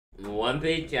One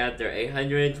Piece chapter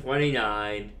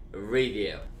 829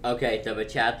 review. Okay, so the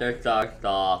chapter starts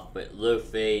off with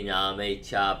Luffy, Nami,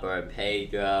 Chopper, and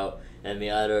Pedro, and the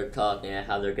others talking about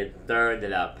how they're concerned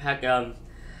about Peckham.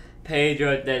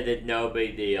 Pedro says it's no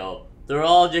big deal. They're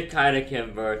all just kind of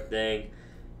conversing.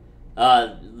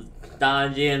 Sanji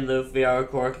and Luffy are of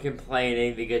course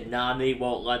complaining because Nami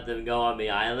won't let them go on the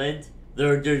island.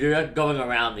 They're just going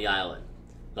around the island.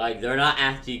 Like, they're not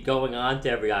actually going onto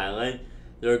every island.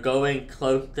 They're going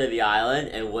close to the island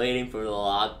and waiting for the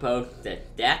log post to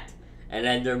set, and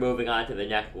then they're moving on to the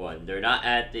next one. They're not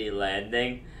actually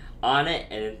landing on it,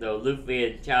 and so Luffy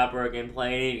and Chopper are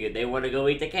complaining because they want to go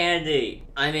eat the candy.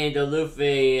 I mean, the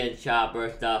Luffy and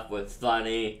Chopper stuff was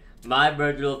funny. My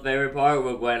personal favorite part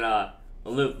was when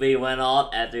Luffy went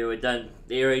off after he was done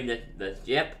steering the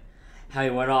ship. How he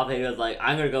went off, he was like,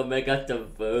 I'm gonna go make us some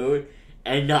food.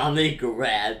 And Nami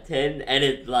grabbed him, and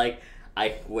it's like,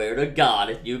 I swear to God,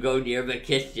 if you go near the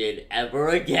kitchen ever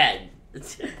again. And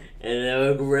it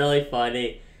was really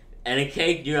funny. And in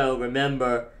case you don't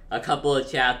remember, a couple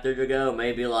of chapters ago,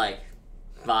 maybe like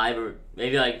 5 or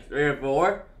maybe like 3 or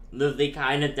 4, Luffy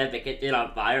kind of set the kitchen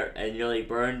on fire and nearly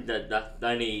burned the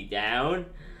Sunny down.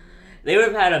 They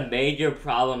would have had a major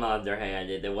problem on their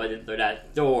hands if it wasn't for that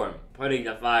storm putting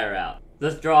the fire out. The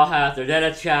Straw Hats are then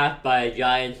attacked by a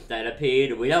giant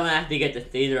centipede. We don't actually get to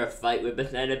see their fight with the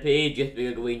centipede just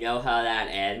because we know how that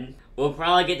ends. We'll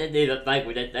probably get to see the fight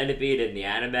with the centipede in the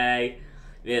anime.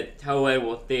 Because Toei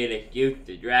will see an excuse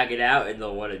to drag it out and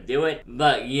they'll want to do it.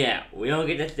 But yeah, we don't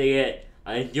get to see it.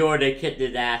 I'm sure they kicked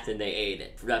his ass and they ate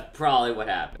it. That's probably what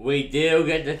happened. We do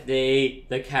get to see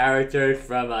the characters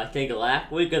from I think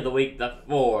last week or the week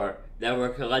before that were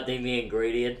collecting the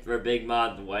ingredients for Big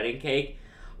Mom's wedding cake.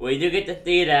 We do get to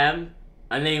see them.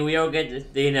 I mean, we don't get to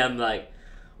see them, like,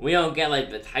 we don't get,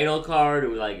 like, the title card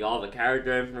with, like, all the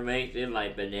character information,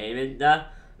 like, the name and stuff.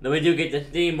 Then we do get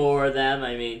to see more of them.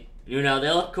 I mean, you know, they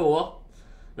look cool.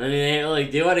 I mean, they didn't really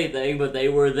do anything, but they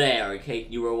were there, in case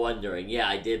you were wondering. Yeah,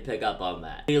 I did pick up on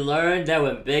that. We learned that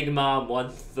when Big Mom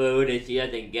wants food and she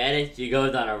doesn't get it, she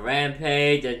goes on a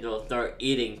rampage and she'll start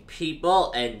eating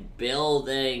people and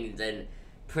buildings and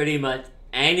pretty much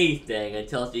anything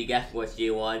until she gets what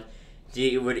she wants.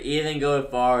 She would even go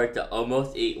as far as to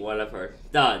almost eat one of her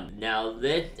sons. Now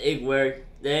this is where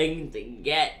things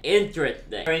get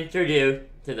interesting. We're introduced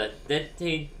to the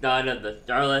 15th son of the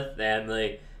Starlet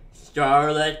family,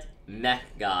 Starlet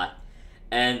Manga.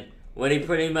 And what he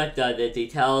pretty much does is he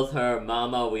tells her,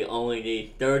 Mama, we only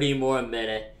need 30 more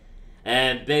minutes.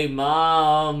 And Big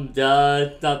Mom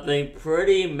does something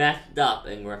pretty messed up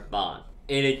in response.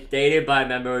 It is stated by a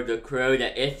member of the crew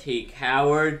that if he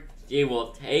cowers, she will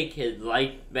take his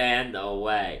lifespan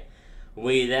away.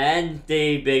 We then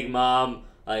see Big Mom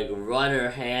like run her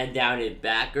hand down his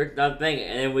back or something,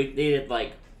 and then we see this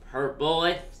like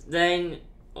purplish thing.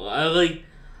 Like,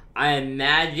 I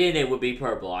imagine it would be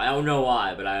purple. I don't know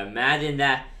why, but I imagine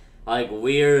that like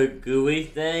weird gooey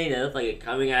thing that looks like it's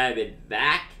coming out of his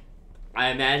back. I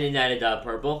imagine that it's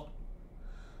purple.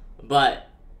 But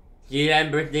she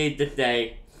then proceeds to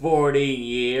say 40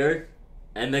 years,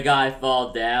 and the guy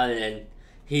falls down and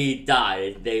he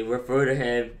died. They refer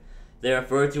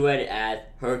to it as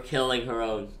her killing her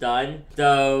own son.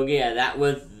 So yeah, that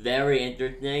was very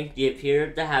interesting. She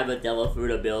appears to have a devil fruit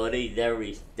ability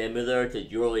very similar to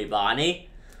Julie Bonnie,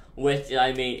 which,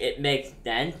 I mean, it makes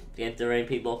sense considering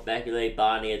people speculate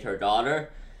Bonnie is her daughter.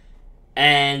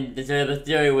 And the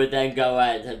theory would then go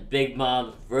as a Big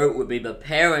Mom's fruit would be the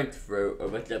parent's fruit, or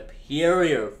the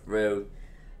superior fruit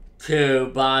to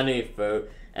Bonnie's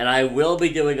fruit. And I will be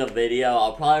doing a video.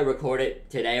 I'll probably record it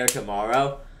today or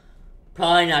tomorrow.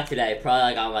 Probably not today, probably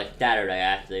like on like Saturday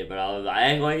actually, but I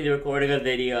am going to be recording a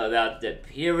video about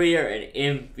superior and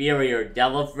inferior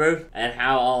devil fruit and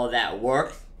how all of that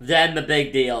works. Then the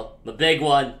big deal, the big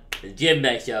one,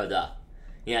 Jinbei shows up.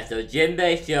 Yeah, so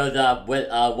Jinbei shows up with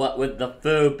what with the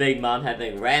food Big Mom had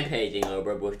been rampaging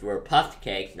over, which were puff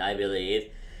cakes, I believe.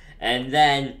 And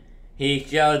then he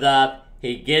shows up,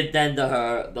 he gives them to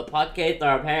her. The puff cakes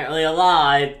are apparently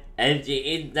alive, and she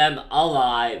eats them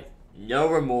alive. No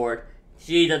remorse.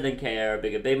 She doesn't care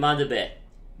because Big Mom's a bitch.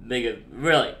 Because,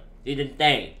 really, she's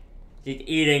insane. She's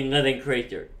eating living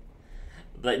creatures.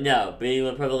 But no, being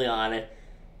perfectly honest.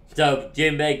 So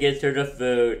Jinbei gives her the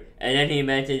food, and then he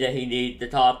mentions that he needs to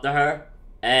talk to her.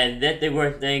 And this is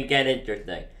where things get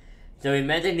interesting. So he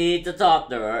mentioned he needs to talk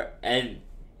to her, and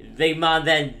Big Mom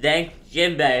then thanks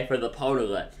Jinbei for the pony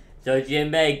list. So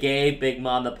Jinbei gave Big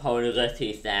Mom the pony list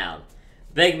he found.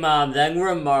 Big Mom then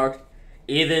remarks,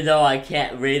 even though I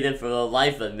can't read it for the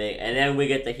life of me, and then we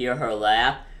get to hear her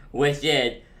laugh, which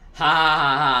is, ha ha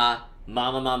ha ha,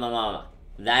 Mama, mama, mama.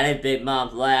 That is Big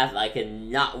Mom's laugh. I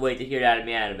cannot wait to hear that in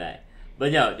the anime.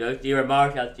 But no, she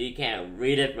remarks how she can't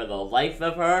read it for the life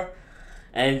of her.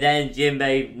 And then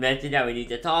Jinbei mentioned that we need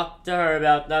to talk to her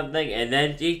about something, and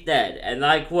then she said, and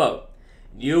I quote,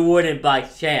 "You wouldn't by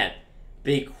chance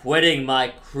be quitting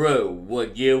my crew,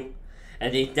 would you?"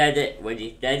 And she said it, when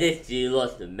she said it, she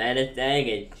looked menacing,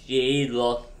 and she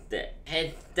looked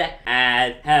pissed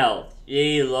as hell.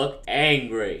 She looked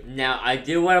angry. Now, I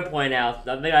do want to point out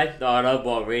something I thought of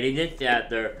while reading this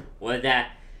chapter was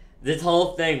that this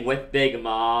whole thing with Big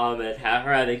Mom and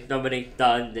her having so many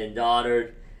sons and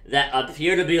daughters that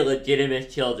appear to be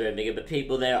legitimate children, because the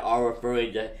people there are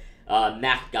referring to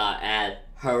Mascot as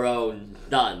her own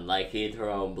son, like he's her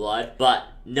own blood. But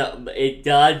no, it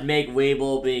does make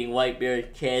Weeble being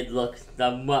Whitebeard's kid look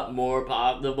somewhat more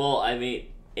possible. I mean,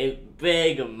 it's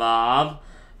Big Mom,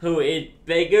 who is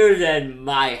bigger than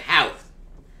my house,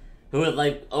 who is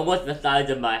like almost the size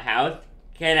of my house,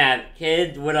 can have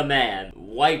kids with a man.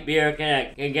 Whitebeard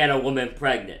can get a woman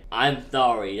pregnant. I'm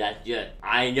sorry, that's just,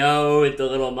 I know it's a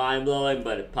little mind-blowing,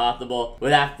 but it's possible. But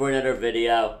that's for another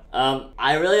video.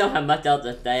 I really don't have much else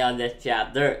to say on this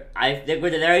chapter. I think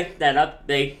with a very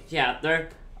setup-based chapter,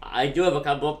 I do have a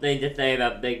couple of things to say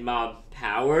about Big Mom's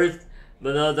powers,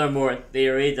 but those are more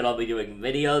theories that I'll be doing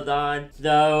videos on.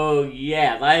 So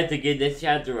yeah, if I had to give this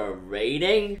chapter a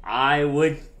rating, I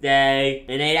would say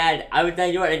an 8 out of, I would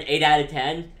say an 8 out of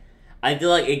 10. I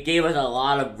feel like it gave us a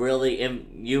lot of really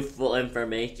useful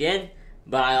information,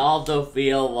 but I also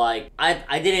feel like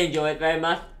I didn't enjoy it very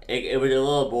much. It was a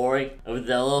little boring. It was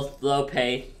a little slow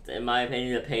paced. In my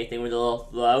opinion, the pacing was a little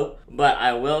slow. But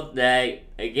I will say,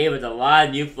 it gave us a lot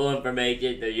of useful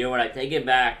information, so you know when I take it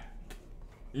back,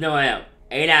 no I don't.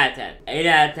 8 out of 10. 8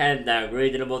 out of 10 sounds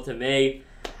reasonable to me.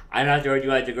 I'm not sure if you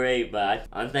guys agree, but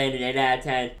I'm saying an 8 out of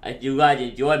 10. If you guys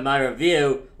enjoyed my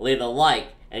review, leave a like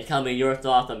and tell me your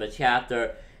thoughts on the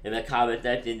chapter in the comment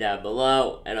section down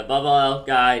below. And above all else,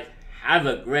 guys, have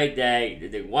a great day.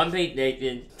 This is One Piece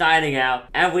Nation signing out,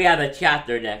 and we have a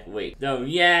chapter next week. So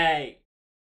yay!